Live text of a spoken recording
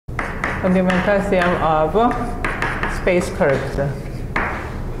fundamental theorem of space curves.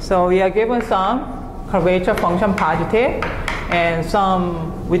 So we are given some curvature function positive and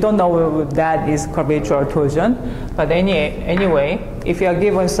some, we don't know if that is curvature or torsion, but anyway, if you are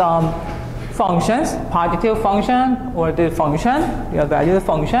given some functions, positive function or the function, your value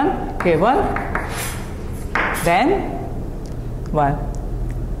function given, then what?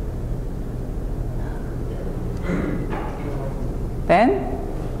 Then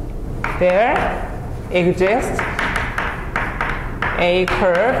there exists a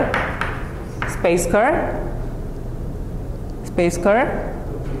curve, space curve,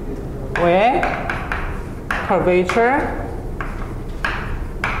 where curvature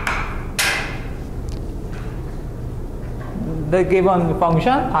the given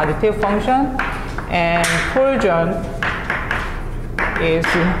function, positive function, and torsion is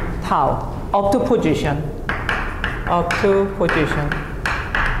tau, up to position.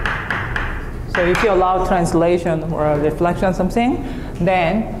 So if you allow translation or reflection something,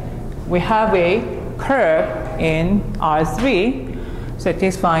 then we have a curve in R3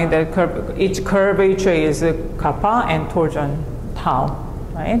 satisfying that each curvature is kappa and torsion tau,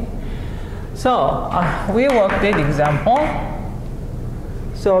 right? So we worked that example.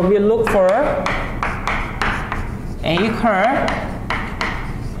 So we look for a curve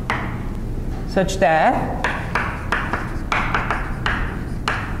such that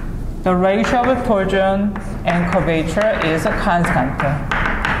the ratio of torsion and curvature is a constant.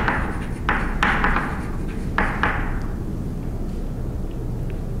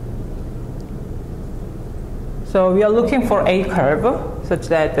 So we are looking for a curve such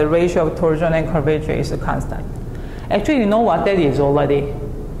that the ratio of torsion and curvature is a constant. Actually, you know what that is already,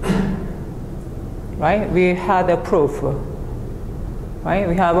 right? We had a proof, right?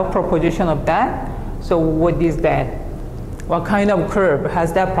 We have a proposition of that. So what is that? What kind of curve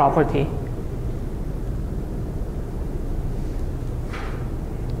has that property?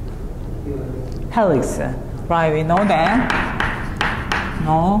 Helix, right? We know that.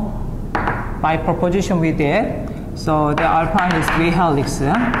 No, by proposition we did. So the alpha is 3 helix.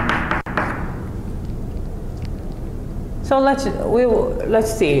 So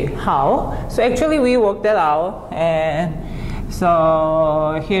let's see how. So actually we worked that out, and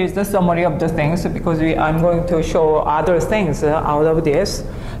so here's the summary of the things, because I'm going to show other things out of this.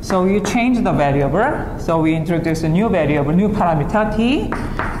 So you change the variable. So we introduce a new variable, new parameter t.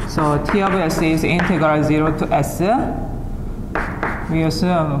 So t of s is integral 0 to s. We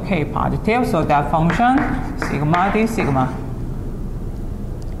assume k positive, so that function sigma d sigma.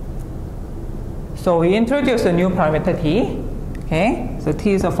 So we introduce a new parameter t. Okay, so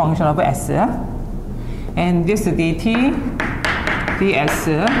t is a function of s, and this dt ds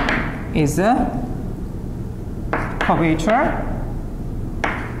is curvature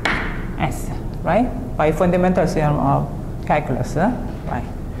s, right? By fundamental theorem of calculus, right?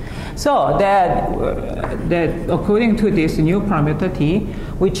 So that according to this new parameter t,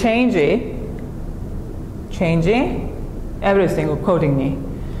 we change everything accordingly.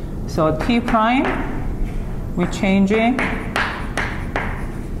 So t prime, we change it.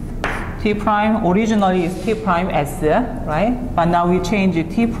 T prime originally is t prime s, right? But now we change it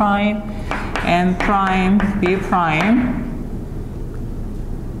t prime, n prime, b prime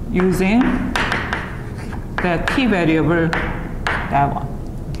using the t variable, that one.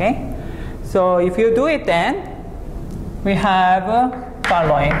 Okay. So if you do it, then we have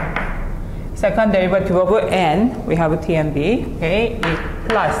following. Second derivative of n, we have t and b, okay, is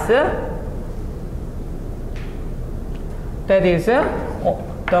plus, that is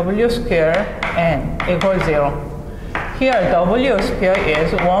w square n equals 0. Here w square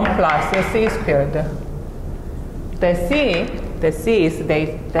is 1 plus c squared. The c is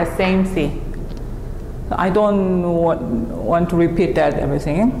the same c. I don't want to repeat that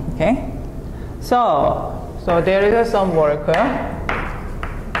everything, okay? So there is some work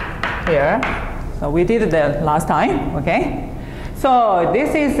here. So we did that last time, okay? So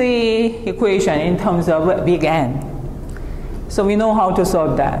this is the equation in terms of big N. So we know how to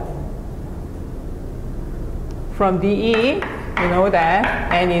solve that. From dE, we know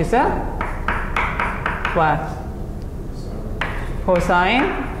that N is what? Cosine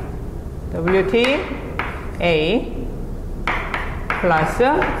Wt A plus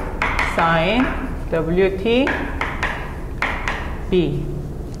sine Wt B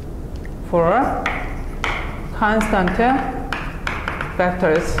for constant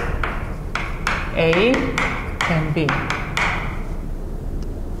vectors A and B.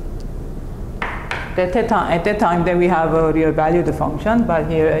 At that time that we have a real valued function, but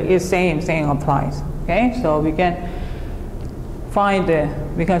here is same applies. Okay, so we can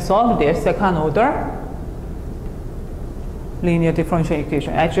we can solve this second order linear differential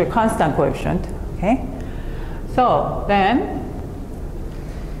equation, actually constant coefficient. Okay, so then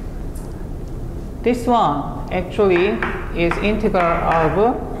this one actually is integral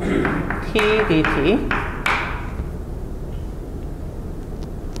of t dt.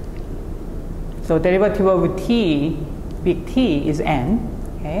 So derivative of t, big T, is n.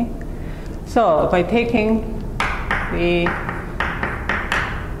 Okay, so by taking the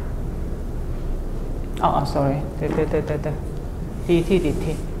dt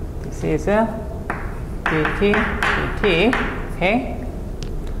dt. This is dt dt. Okay.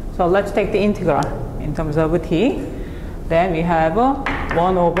 So let's take the integral in terms of t. Then we have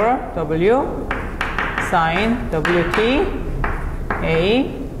 1 over w sine wt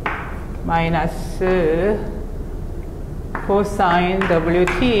a minus cosine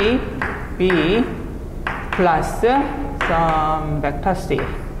wt b plus some vector c.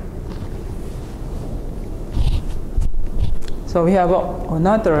 So we have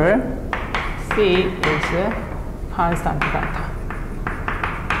another c is constant vector.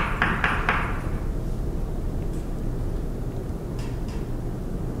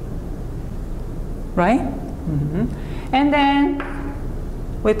 Right? And then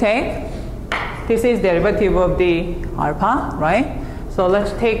we take, this is derivative of the alpha, right? So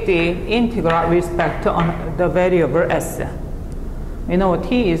let's take the integral with respect to the variable s. We know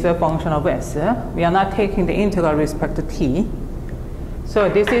t is a function of s. We are not taking the integral with respect to t. So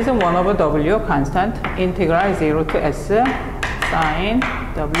this is 1 over w constant, integral 0 to s sine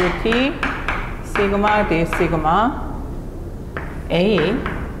wt sigma d sigma a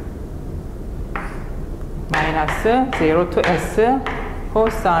minus 0 to s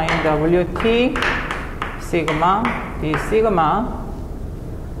cosine wt sigma d sigma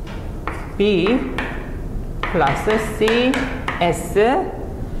b plus c s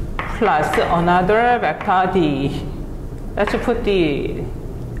plus another vector d. Let's put the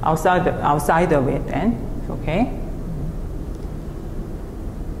outside of it then. Okay,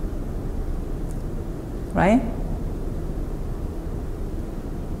 right?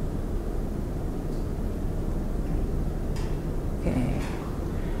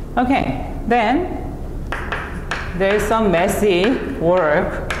 Okay, then there is some messy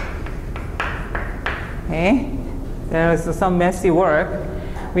work. Okay, there is some messy work.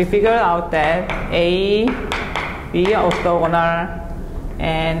 We figured out that A, B are orthogonal,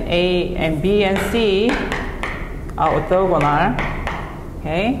 and A and B and C are orthogonal.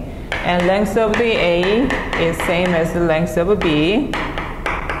 Okay, and length of the A is same as the length of B,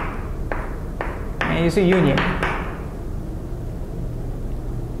 and it's a union.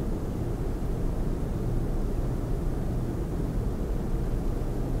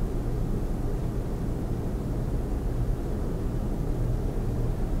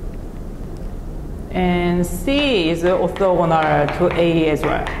 And C is orthogonal to A as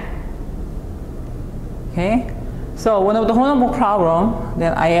well. Okay, so one of the homework problem,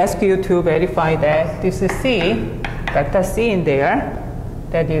 then I ask you to verify that this is C, vector C in there.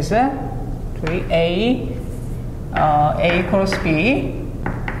 That is A equals B,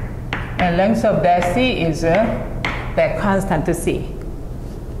 and length of that C is that constant C.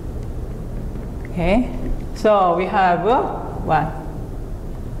 Okay, so we have what?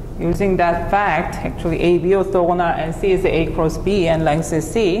 Using that fact, actually AB orthogonal and C is A cross B and length is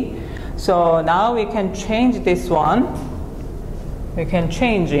C. So now we can change this one. We can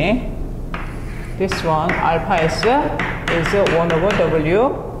change this one. Alpha S is 1 over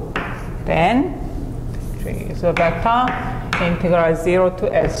W. Then is a vector integral 0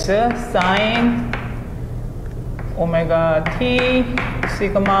 to S sine omega t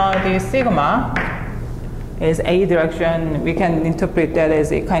sigma d sigma. Is A direction, we can interpret that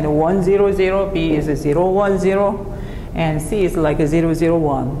as a kind of 1, 0, 0, B is a 0, 1, 0, and C is like a 0, 0,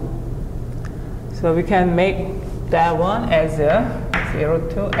 1. So we can make that one as a 0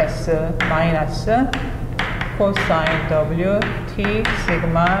 to S minus cosine W T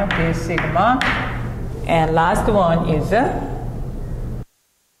sigma D sigma, and last one is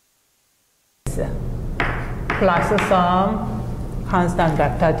plus some constant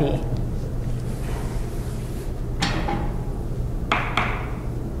vector D.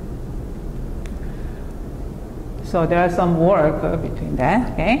 So there are some work between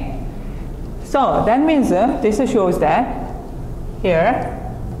that. Okay, so that means this shows that here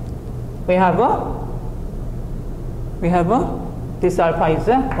we have this alpha is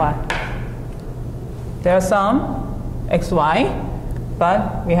what? There are some xy,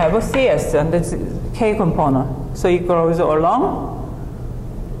 but we have a cs and this k component. So it goes along.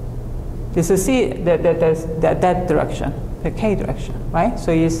 This is c that direction. the k direction, right?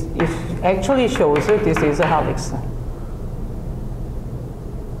 So it actually shows that this is a helix,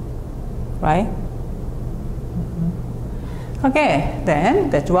 right? Okay, then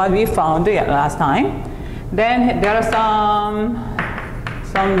that's what we found last time. Then there are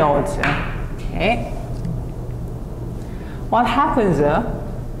some notes. Okay, what happens?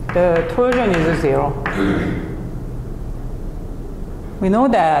 The torsion is 0. We know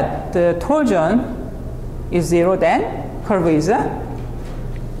that the torsion is 0. Then curve is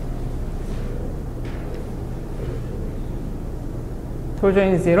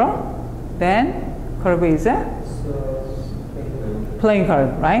torsion is 0. Then curve is plane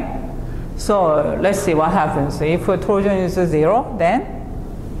curve, right? So let's see what happens. If torsion is 0, then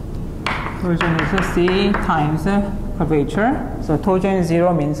torsion is c times curvature. So torsion is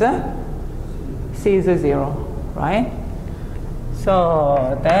 0 means c is 0, right?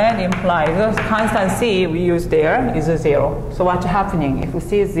 So that implies constant c we use there is 0. So what's happening if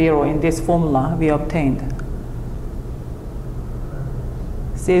c is 0 in this formula we obtained?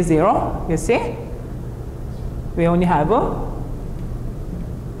 C is 0, you see? We only have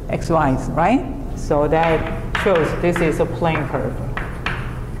xy's, right? So that shows this is a plane curve.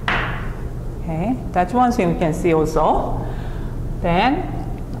 Okay, that's one thing we can see also. Then,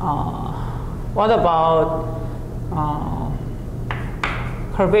 what about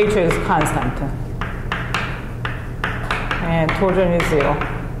curvature is constant and torsion is 0.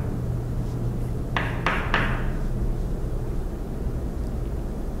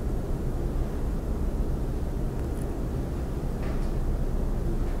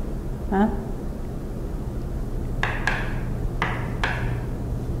 Huh?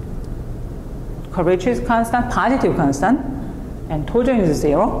 Curvature is constant, positive constant, and torsion is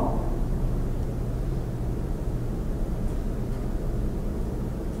 0.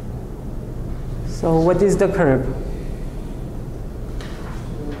 So what is the curve?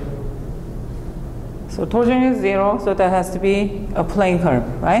 So torsion is 0, so that has to be a plane curve,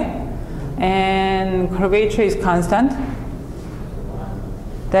 right? And curvature is constant.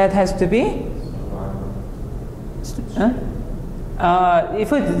 That has to be?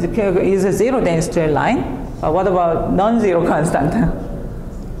 If it is a 0, then it's straight line. What about non-zero constant?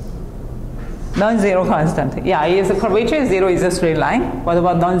 Non-zero constant. Yeah, if curvature is 0, is a straight line. What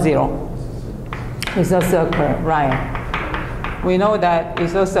about non-zero? It's a circle, right? We know that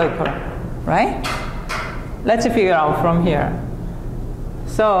it's a circle, right? Let's figure out from here.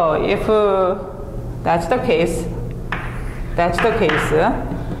 So if that's the case,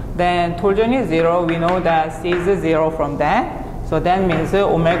 then torsion is 0. We know that c is 0 from that. So that means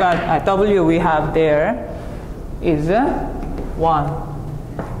omega w we have there is 1.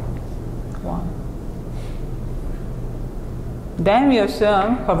 Then we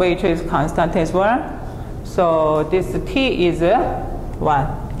assume curvature is constant as well. So this t is 1.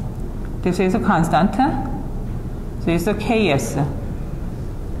 This is a constant. So it's a ks.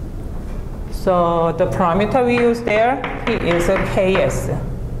 So the parameter we use there p is a ks.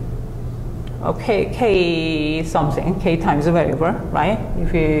 Okay, k something, k times a variable, right?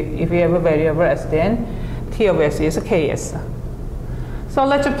 If you have a variable s, then t of s is a ks. So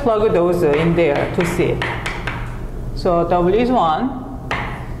let's plug those in there to see. So w is 1,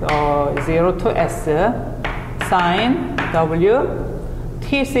 so 0 to s sine w,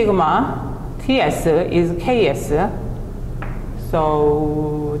 t sigma ts is ks.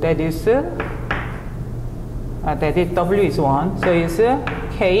 So that is w is 1, so it's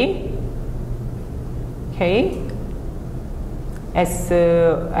k s.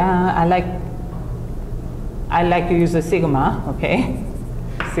 I like to use a sigma, okay,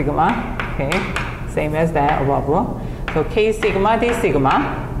 sigma, okay, same as that above. So k sigma d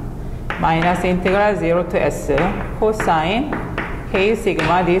sigma minus integral 0 to s cosine k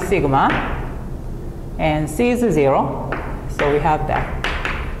sigma d sigma, and c is 0, so we have that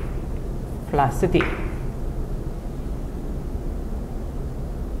plus d.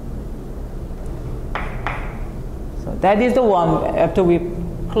 So that is the one after we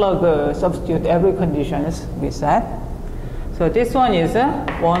plug substitute every conditions we set. So this one is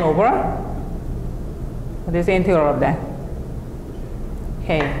 1 over this integral of that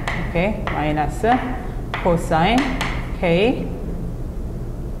k, okay, minus cosine k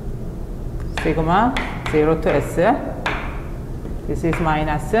sigma 0 to s. This is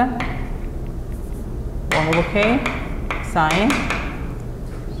minus 1 over k sine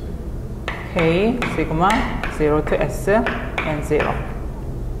k sigma 0 to s and 0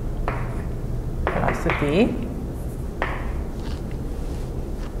 plus d.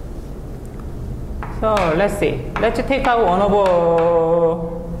 So let's see. Let's take out 1 over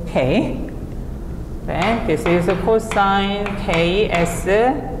k. Then this is a cosine ks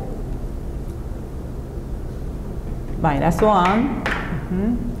minus 1.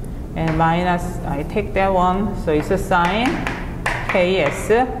 And minus, I take that one, so it's a sine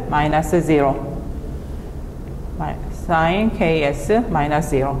ks minus 0. Sine ks minus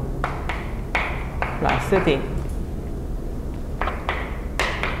 0 plus d.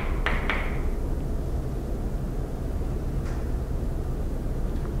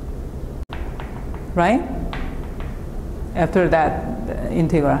 Right? After that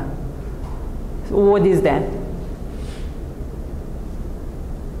integral. So what is that?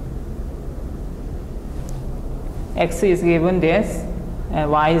 X is given this,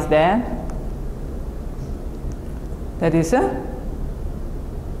 and y is that. That is a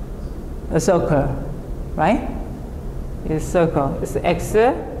circle, right? It's a circle. It's x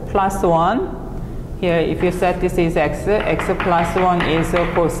plus 1. Here, if you set this is x, x plus 1 is a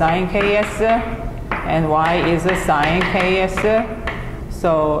cosine ks, and y is a sine ks.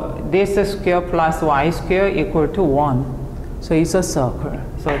 So this square plus y square equal to 1. So it's a circle.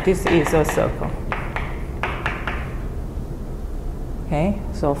 So this is a circle. Okay,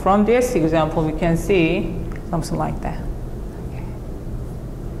 so from this example, we can see something like that.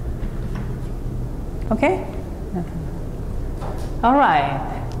 Okay? All right,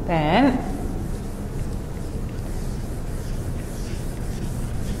 then.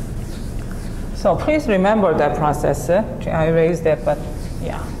 So please remember that process. I erased that, but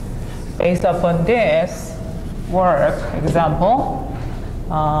yeah. Based upon this work example,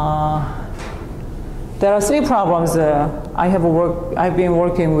 there are 3 problems I've been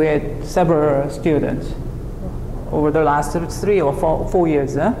working with several students over the last 3 or 4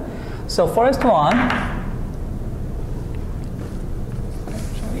 years. So first one,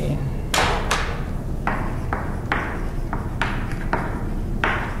 actually,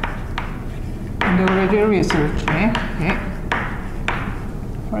 Undergraduate Research. Okay.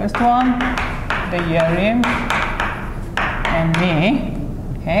 First one, the Yerim and me.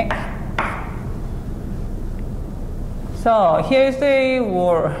 Okay. So here's the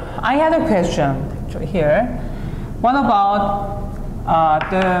word. I had a question actually here. What about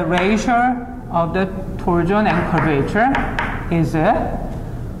the ratio of the torsion and curvature is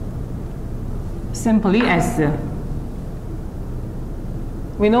simply S.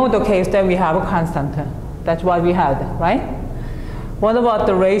 We know the case that we have a constant. That's what we had, right? What about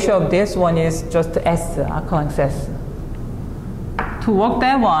the ratio of this one is just S, occurrence S? To work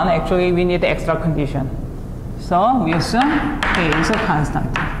that one, actually we need the extra condition. So we assume K is a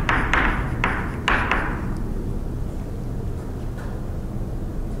constant.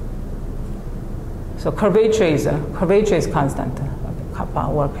 So curvature is constant.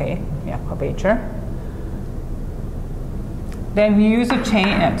 Power K, yeah, curvature. Then we use a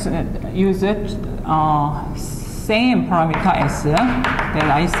same parameter S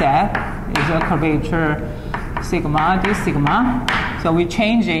that I said is a curvature sigma, this sigma. So we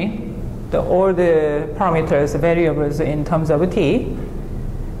change all the parameters, variables in terms of t.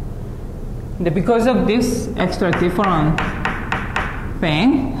 Because of this extra different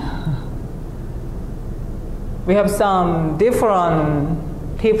thing, we have some different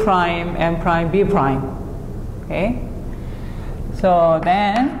t prime, m prime, b prime. Okay. So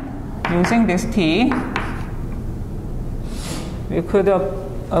then, using this t, we could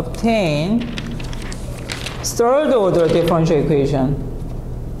obtain third order differential equation.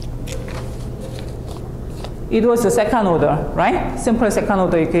 It was the second order, right? Simple second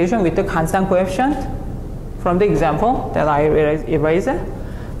order equation with the constant coefficient from the example that I erased.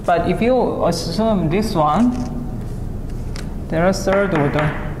 But if you assume this one, there are third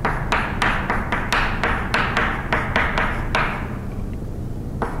order.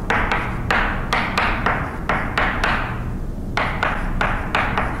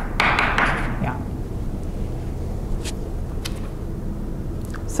 Yeah.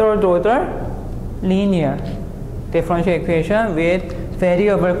 Third order linear differential equation with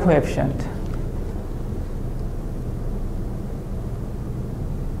variable coefficient.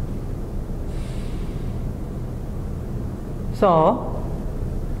 So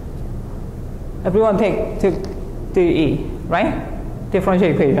everyone take DE, right? Differential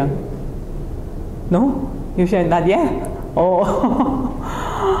equation. No? You should not yet? Oh,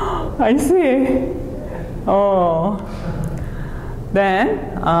 I see. Oh, then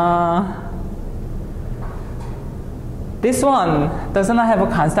this one does not have a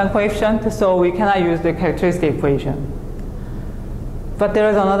constant coefficient, so we cannot use the characteristic equation. But there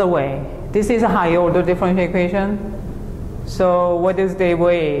is another way. This is a higher order differential equation. So what is the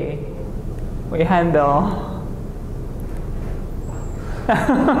way we handle?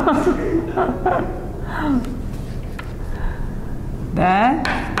 Then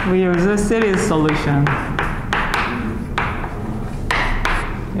we use a series solution.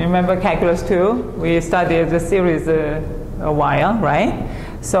 Remember calculus 2? We studied the series a while, right?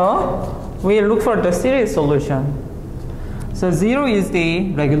 So we look for the series solution. So 0 is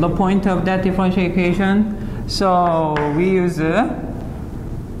the regular point of that differential equation. So we use the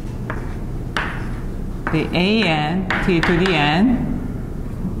an t to the n.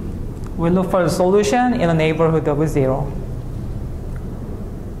 We look for the solution in the neighborhood of 0.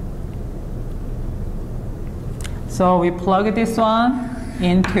 So we plug this one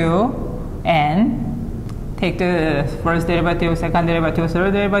into n. Take the first derivative, second derivative,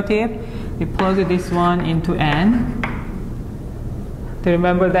 third derivative. We plug this one into n. Do you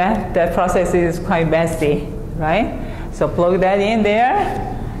remember that? That process is quite messy, right? So plug that in there,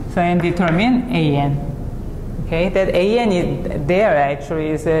 so and determine an. Okay, that an is there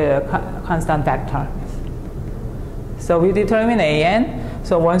actually is a constant vector. So we determine an.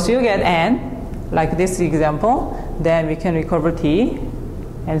 So once you get n, like this example, then we can recover t,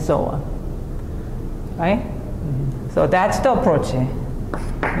 and so on. Right? So that's the approach.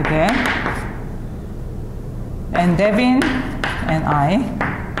 Okay. And Devin and I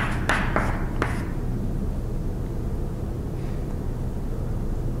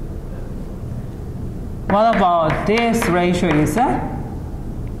what about this ratio is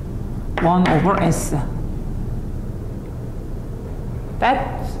 1 over s.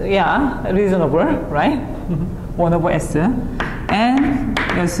 That's, yeah, reasonable, right? 1 over s. And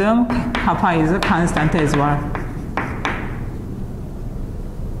assume kappa is a constant as well.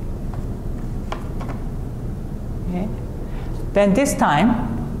 Okay. Then this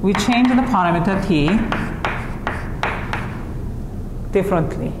time, we change the parameter t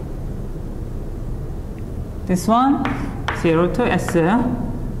differently. This one, 0 to s,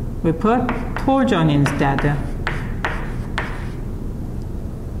 we put torsion instead.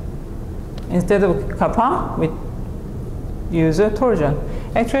 Instead of kappa, we use a torsion.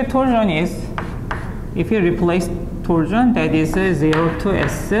 Actually, torsion is, if you replace torsion, that is 0 to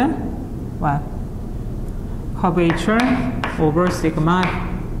s, what? Curvature over sigma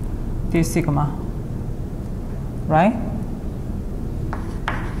d sigma, right?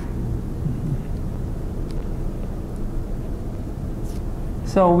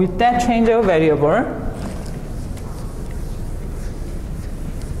 So with that change of variable,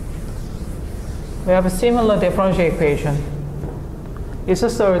 we have a similar differential equation. It's a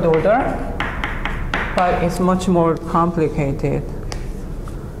third order, but it's much more complicated.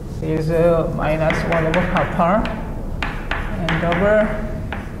 It's minus 1 over kappa and over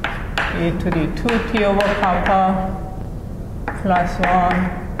e to the 2t over kappa plus 1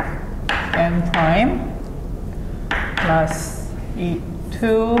 n prime plus e2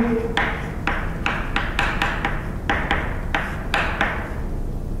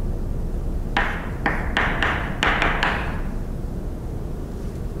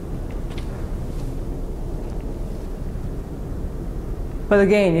 but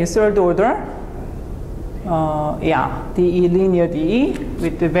again, in third order, yeah, dE linear dE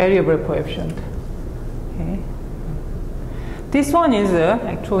with the variable coefficient. Okay. This one is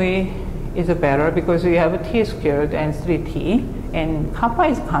actually is better because we have a t squared and 3t, and kappa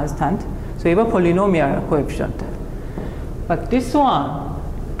is constant, so we have a polynomial coefficient. But this one,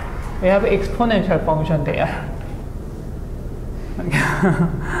 we have exponential function there.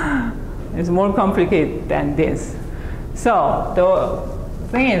 It's more complicated than this. So the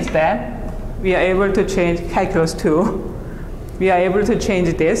thing is that we are able to change calculus 2. We are able to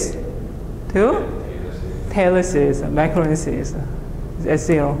change this to Taylor series, Maclaurin series at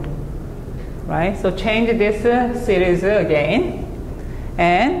 0. Right? So change this series again,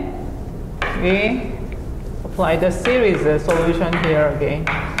 and we apply the series solution here again.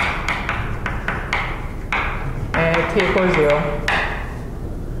 And t equals 0.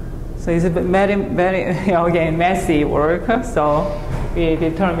 So it's a very, very, again, messy work. So we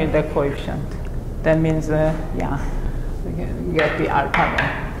determine the coefficient. That means, yeah, we get the alpha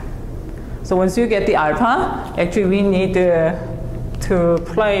there. So once you get the alpha, actually we need to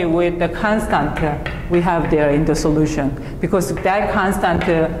play with the constant we have there in the solution, because that constant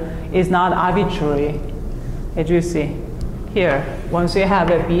is not arbitrary, as you see here. Once you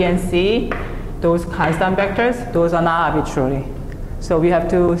have a b and c, those constant vectors, those are not arbitrary. So we have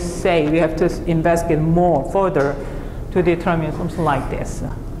to say, we have to investigate more further to determine something like this,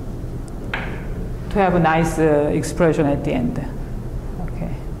 to have a nice expression at the end.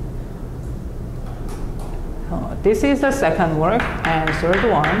 Okay. This is the second work, and third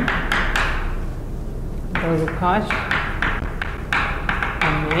one, there's a catch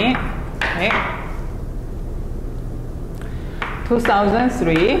on me. Okay.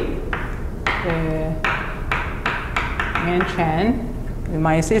 2003, Yan Chen,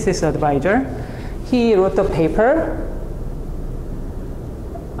 my thesis advisor, he wrote a paper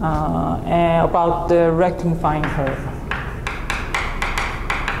about the rectifying curve.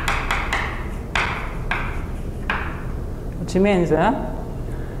 Which means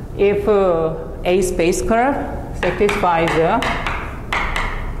if a space curve satisfies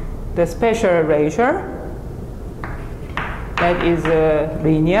the special ratio that is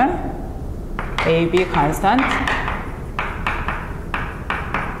linear, A, B constant,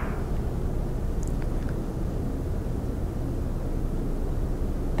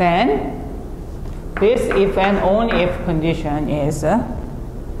 then this if and only if condition is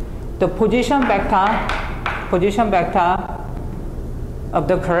the position vector of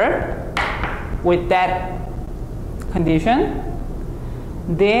the curve with that condition,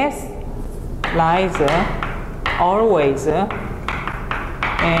 this lies always in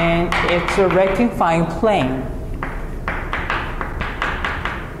its rectifying plane.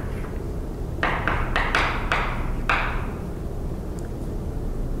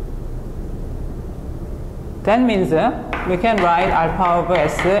 That means we can write alpha of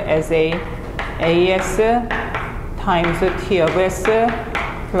s as a as times t of s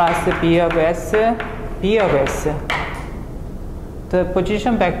plus b of s, b of s. The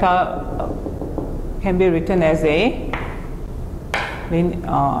position vector can be written as a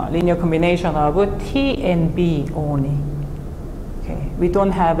linear combination of t and b only. Okay, we don't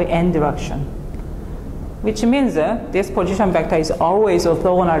have n direction, which means this position vector is always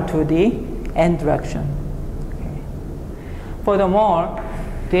orthogonal to the n direction. Okay. Furthermore,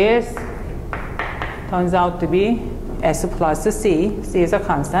 this turns out to be s plus c. C is a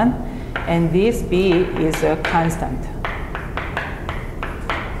constant, and this b is a constant.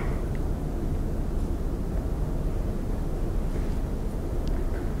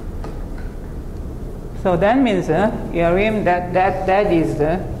 So that means you assume that is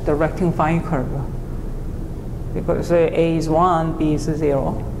the rectifying curve, because A is 1, B is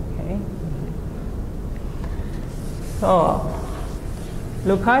 0. Okay. So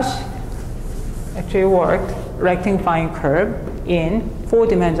Lukács actually worked rectifying curve in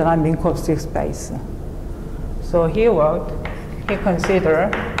 4-dimensional Minkowski space. So he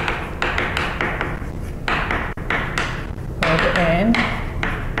considered in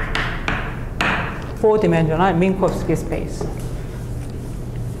 4-dimensional Minkowski space.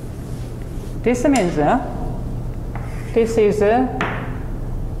 This means this is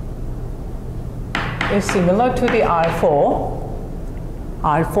similar to the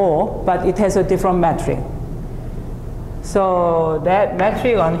R4, but it has a different metric. So that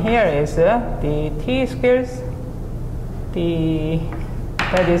metric on here is the t squares,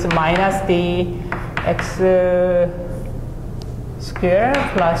 that is minus the x square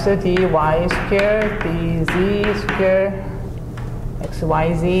plus dy square, dz square,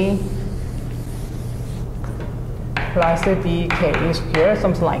 xyz plus dk square,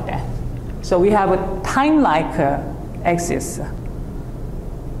 something like that. So we have a time-like axis.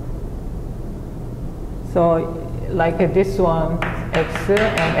 So like this one, x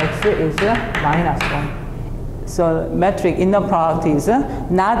and x is minus 1. So metric inner product is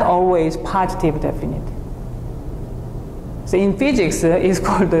not always positive definite. So in physics, it's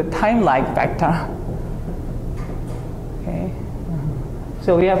called the time-like vector. Okay.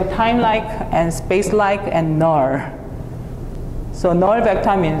 So we have time-like and space-like and null. So null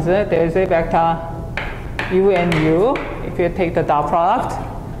vector means there is a vector u and u. If you take the dot product,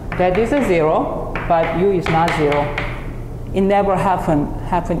 that is a 0, but u is not 0. It never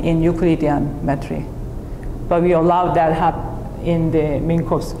happen in Euclidean metric, but we allow that happen in the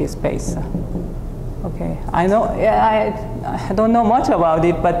Minkowski space. Okay, I know. I don't know much about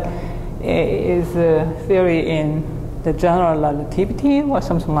it, but it is a theory in the general relativity or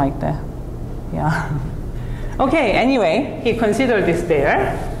something like that. Yeah. Okay. Anyway, he considered this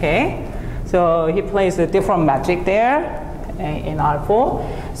there. Okay. So he placed a different metric there in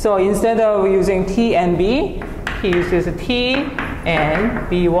R4. So instead of using t and b, he uses t and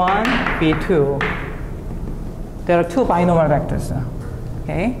b1, b2. There are two binomial vectors.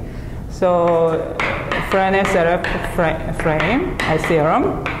 Okay. So Frenet-Serif frame theorem.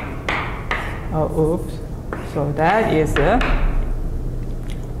 Oh, oops. So that is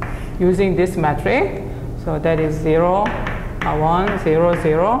using this metric. So that is 0, 1, 0,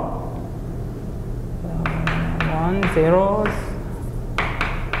 0, 1, 0,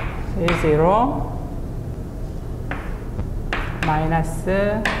 0, minus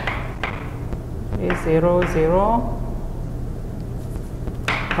 0, 0,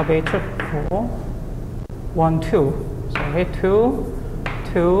 curvature 4, 1, 2. sorry, 2,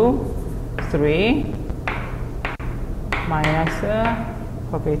 2, 3, minus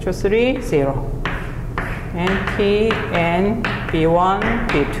curvature 3, 0. And T and B1,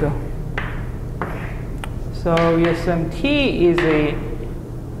 B2. So we assume T is a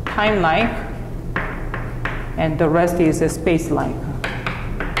time-like, and the rest is a space-like.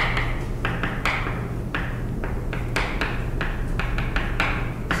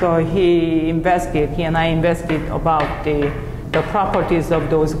 So he and I investigate about the properties of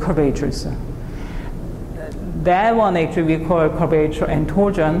those curvatures. That one actually we call curvature and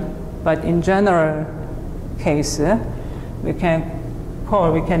torsion, but in general case, we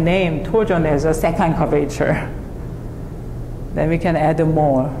can name torsion as a second curvature. Then we can add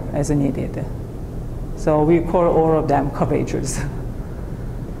more as needed. So we call all of them curvatures.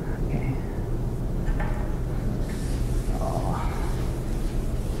 Okay.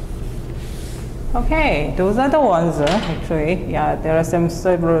 Okay, those are the ones actually. Yeah, there are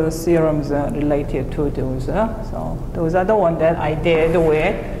several theorems related to those. So those are the ones that I did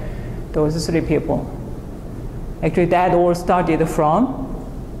with those three people. Actually, that all started from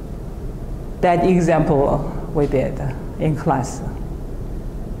that example we did in class.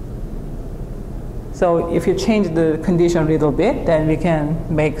 So if you change the condition a little bit, then we can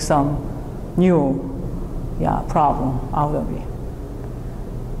make some new problem out of it.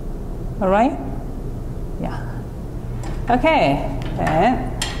 All right? Yeah. Okay.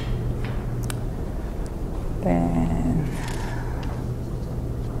 Then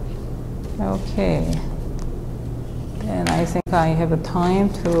okay. And I think I have time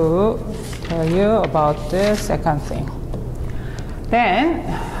to tell you about the second thing. Then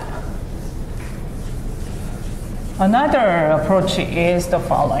another approach is the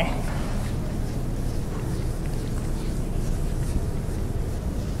following.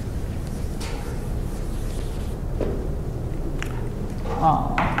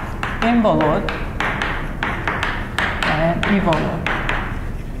 Involute and evolute.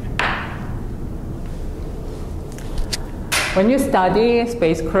 When you study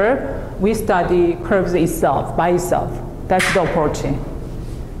space curve, we study curves itself, by itself. That's the approach.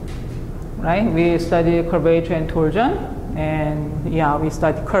 Right? We study curvature and torsion, and we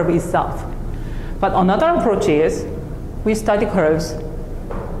study curve itself. But another approach is we study curves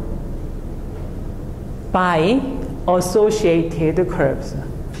by associated curves,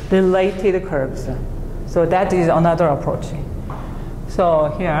 related curves. So that is another approach.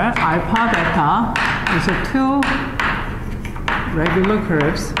 So here, alpha, beta is two regular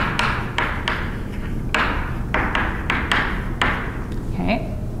curves. Okay.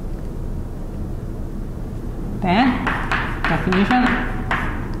 Then, definition.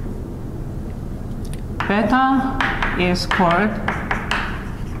 Beta is called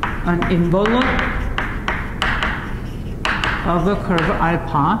an involute of the curve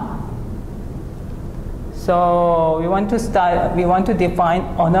alpha. So we want to define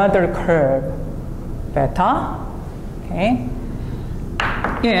another curve beta. Okay.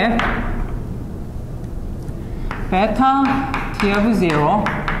 If beta t of 0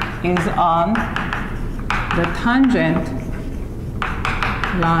 is on the tangent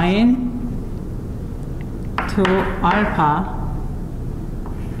line to alpha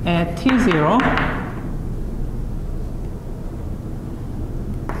at t0,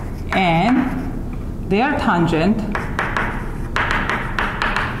 and their tangent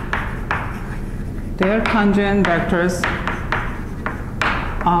vectors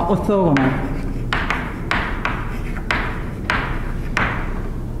are orthogonal.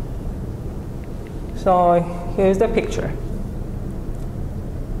 So here's the picture.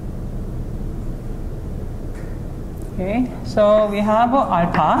 Okay, so we have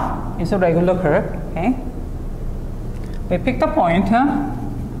alpha, it's a regular curve. Okay, we pick the point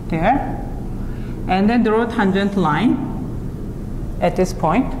there, and then draw a tangent line at this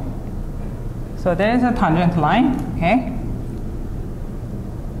point. So there is a tangent line. Okay.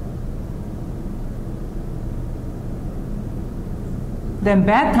 Then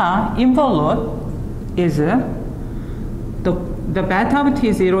beta involute is the beta of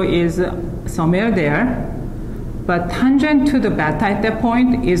t0 is somewhere there, but tangent to the beta at that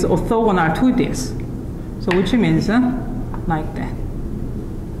point is orthogonal to this. So which means like that.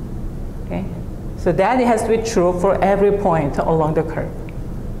 Okay, so that has to be true for every point along the curve.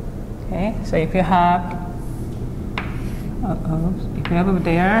 Okay, so if you have it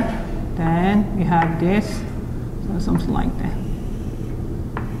there, then you have this, so something like that.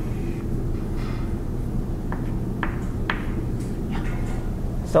 Yeah.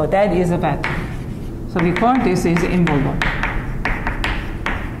 So that is a beta. So we call this is involute.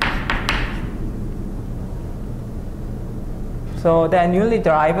 So the newly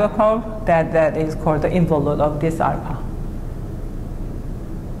derived curve, that is called the involute of this alpha.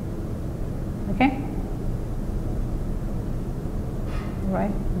 Okay?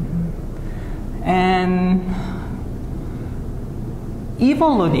 Right? And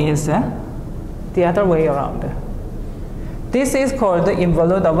evolute is the other way around. This is called the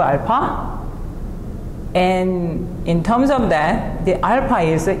involute of alpha. And in terms of that, the alpha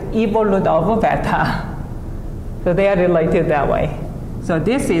is evolute of beta. So they are related that way. So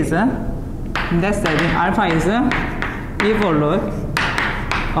this is, in that setting, alpha is evolute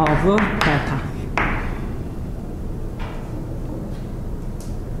of beta.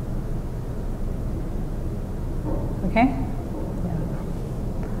 Okay? Yeah.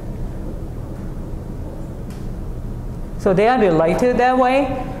 So they are related that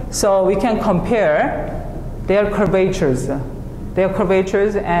way. So we can compare their curvatures. Their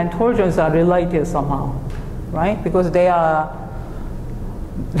curvatures and torsions are related somehow, right? Because they are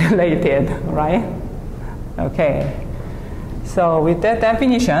related, right? Okay. So with that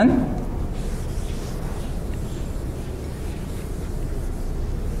definition,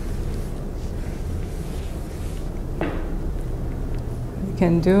 we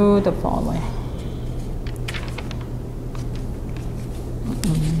can do the following.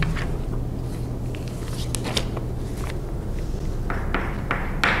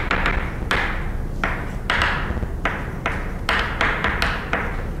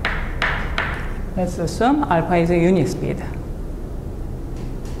 Let's assume alpha is a unit speed.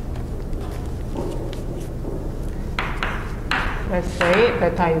 Let's say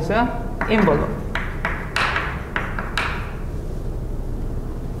beta is an envelope.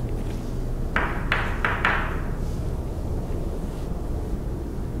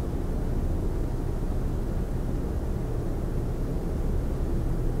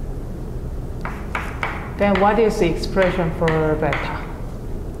 Then what is the expression for beta?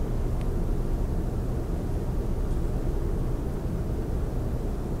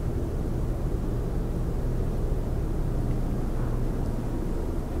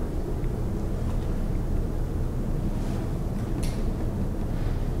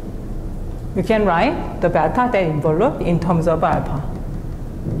 You can write the beta, that envelope, in terms of alpha.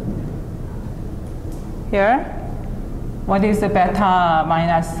 Here, what is the beta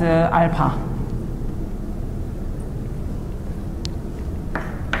minus alpha?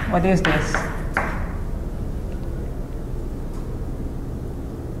 What is this?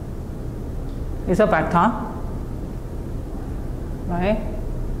 It's a beta, right?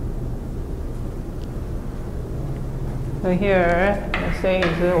 So here, let's say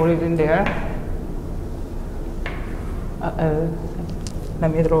is the origin there.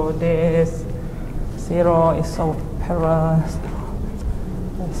 Let me draw this. 0 is so parallel.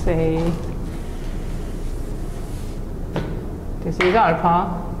 Let's say this is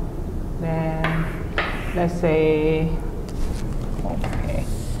alpha. Then let's say, okay,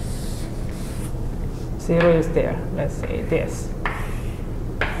 0 is there. Let's say this.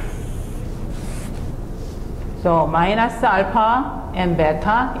 So minus alpha and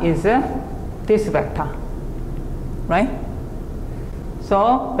beta is this vector, right?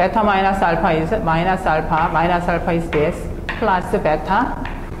 So beta minus alpha is minus alpha is this, plus beta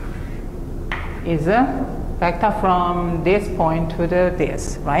is a vector from this point to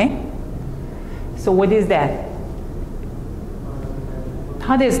this, right? So what is that?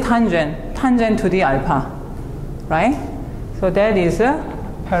 That is tangent to the alpha, right? So that is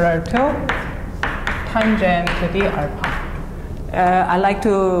parallel to tangent to the alpha. I like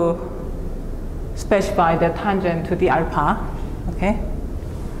to specify the tangent to the alpha, okay?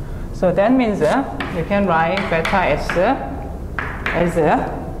 So that means you can write beta s as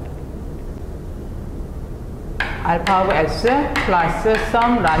alpha of s plus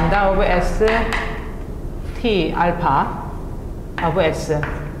some lambda of s t alpha of s,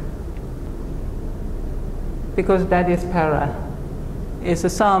 because that is parallel.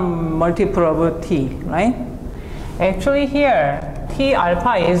 It's some multiple of t, right? Actually here, t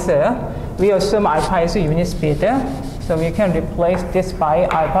alpha is, we assume alpha is unit speed, so we can replace this by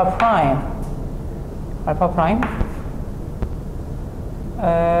alpha prime. Alpha prime?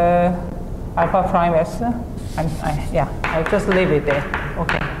 Alpha prime s, yeah, I'll just leave it there,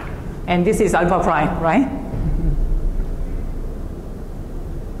 okay. And this is alpha prime, right?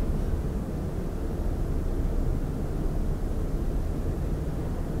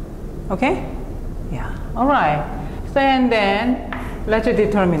 Okay? Yeah, all right. So and then let's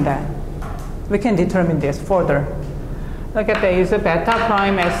determine that. We can determine this further. Look at this, beta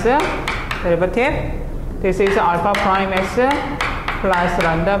prime s derivative. This is alpha prime s plus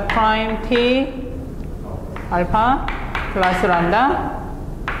lambda prime t alpha plus lambda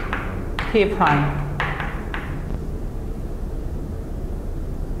t prime.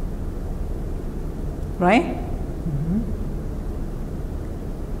 Right?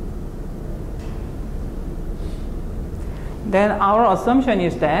 Then our assumption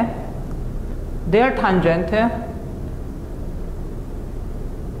is that their tangent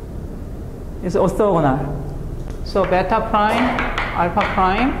is orthogonal. So beta prime, alpha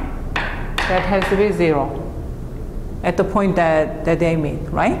prime, that has to be 0 at the point that they meet,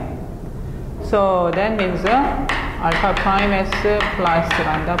 right? So that means alpha prime s plus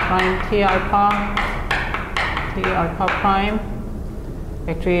lambda prime t alpha prime.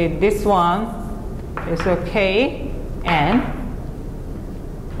 Actually, this one is a k n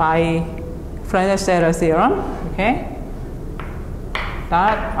by Fundamental Theorem, okay?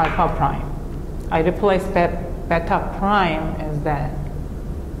 Dot alpha prime. I replace that beta prime as that.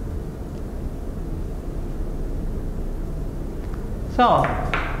 So,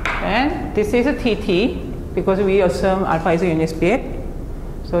 and this is a tt because we assume alpha is a unit speed.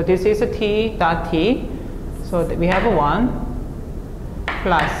 So this is a t dot t. So we have a 1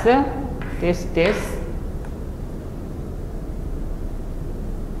 plus this.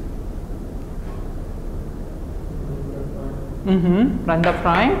 Lambda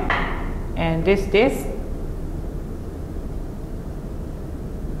prime, and this.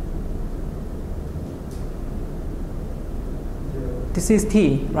 This is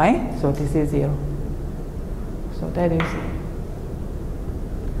t, right? So this is 0. So that is 0.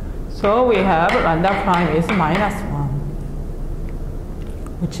 So we have lambda prime is minus 1,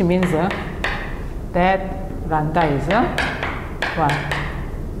 which means that lambda is 1.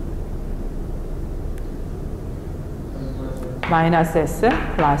 Minus s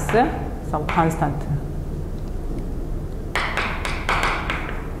plus some constant.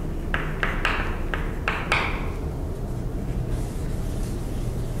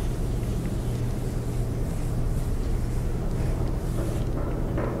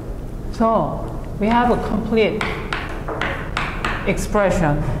 So we have a complete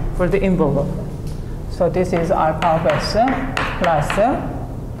expression for the envelope. So this is alpha of s plus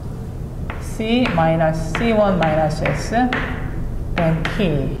c minus c1 minus s, then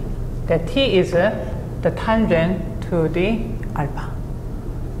t. The t is the tangent to the alpha.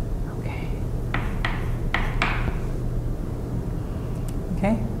 Okay.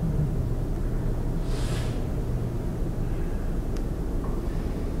 Okay.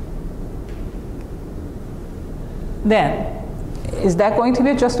 Then, is that going to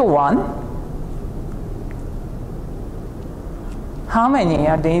be just a 1? How many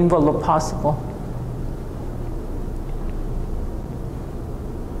are the envelope possible?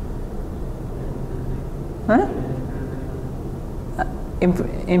 Huh?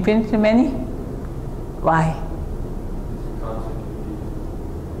 Infinitely many? Why?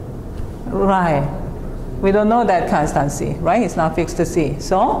 Right. We don't know that constancy, right? It's not fixed to c.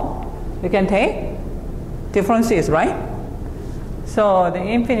 So, we can take differences, right? So the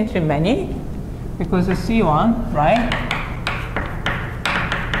infinitely many, because the C1, right?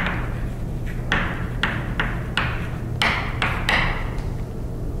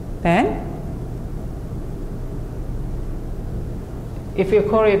 Then, if you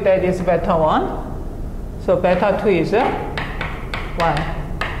call it that is beta 1, so beta 2 is 1.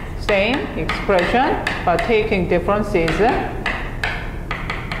 Same expression, but taking differences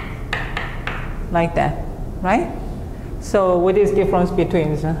like that. Right? So what is difference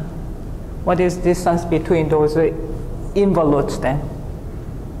between what is distance between those envelopes then?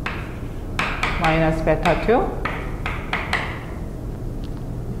 Minus beta 2.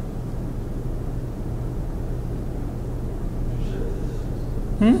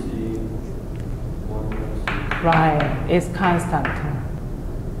 Right, it's constant.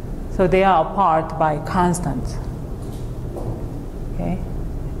 So they are apart by constant. Okay?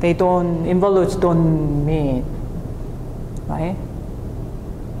 They don't, envelopes don't meet, right?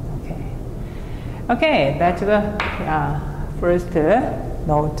 Okay. Okay, that's the first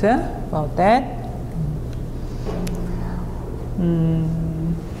note about that.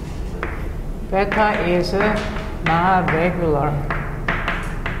 Beta is not regular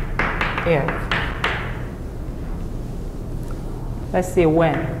if. Let's see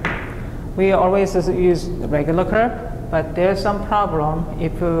when. We always use regular curve. But there's some problem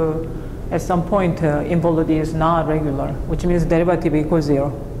if at some point envelope is not regular, which means derivative equals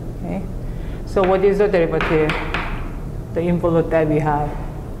 0. Okay? So what is the derivative? The envelope that we have.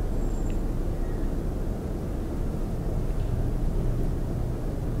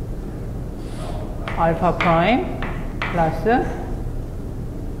 Alpha prime plus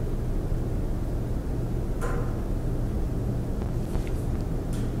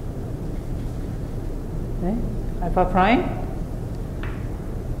네? 알파 프라임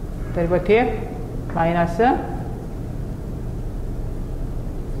derivative minus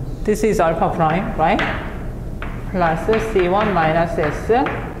this is alpha prime, right? Plus C1 minus S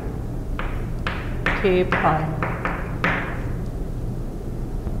T prime.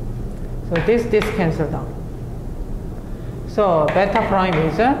 So this cancels out. So beta prime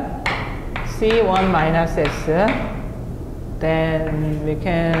is C1 minus S. Then we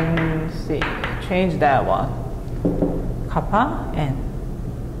can see, change that one. Kappa N.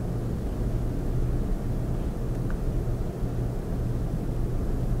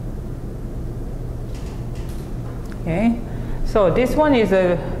 Okay, so this one is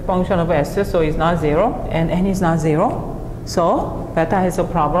a function of S, so it's not 0, and N is not 0. So beta has a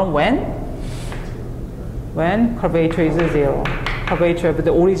problem when curvature is 0, curvature of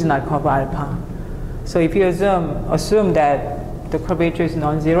the original curve alpha. So if you assume that the curvature is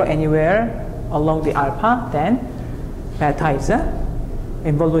non-zero anywhere along the alpha, then beta is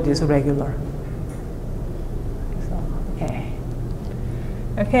involute is regular. So,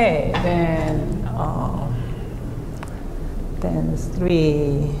 okay, then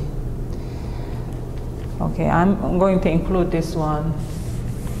 3. Okay, I'm going to include this one.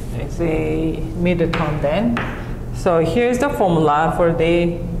 It's a mid-term then. So here's the formula for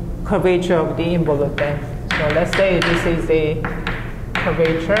the curvature of the involute then. So let's say this is the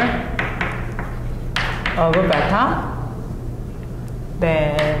curvature of beta.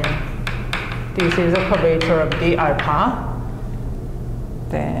 Then this is the curvature of the alpha.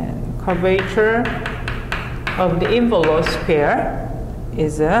 Then curvature of the involute square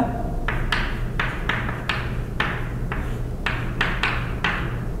is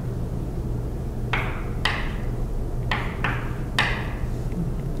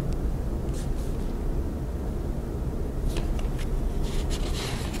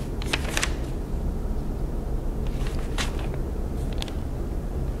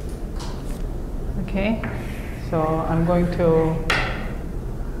okay. So I'm going to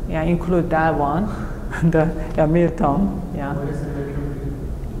include that one. The midterm,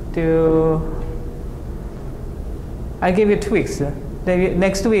 I'll give you 2 weeks.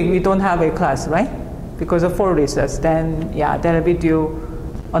 Next week we don't have a class, right? Because of fall recess. Then that'll be due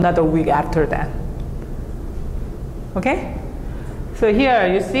another week after that. Okay? So here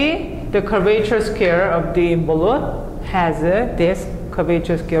you see the curvature square of the involute has this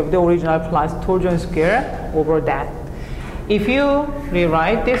curvature square of the original plus torsion square over that. If you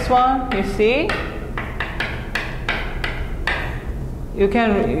rewrite this one, you see you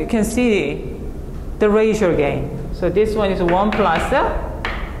can see the ratio again. So this one is 1 plus that.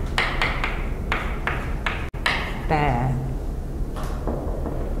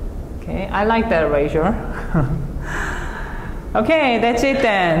 Okay, I like that ratio. Okay, that's it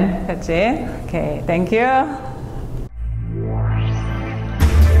then. That's it. Okay, thank you.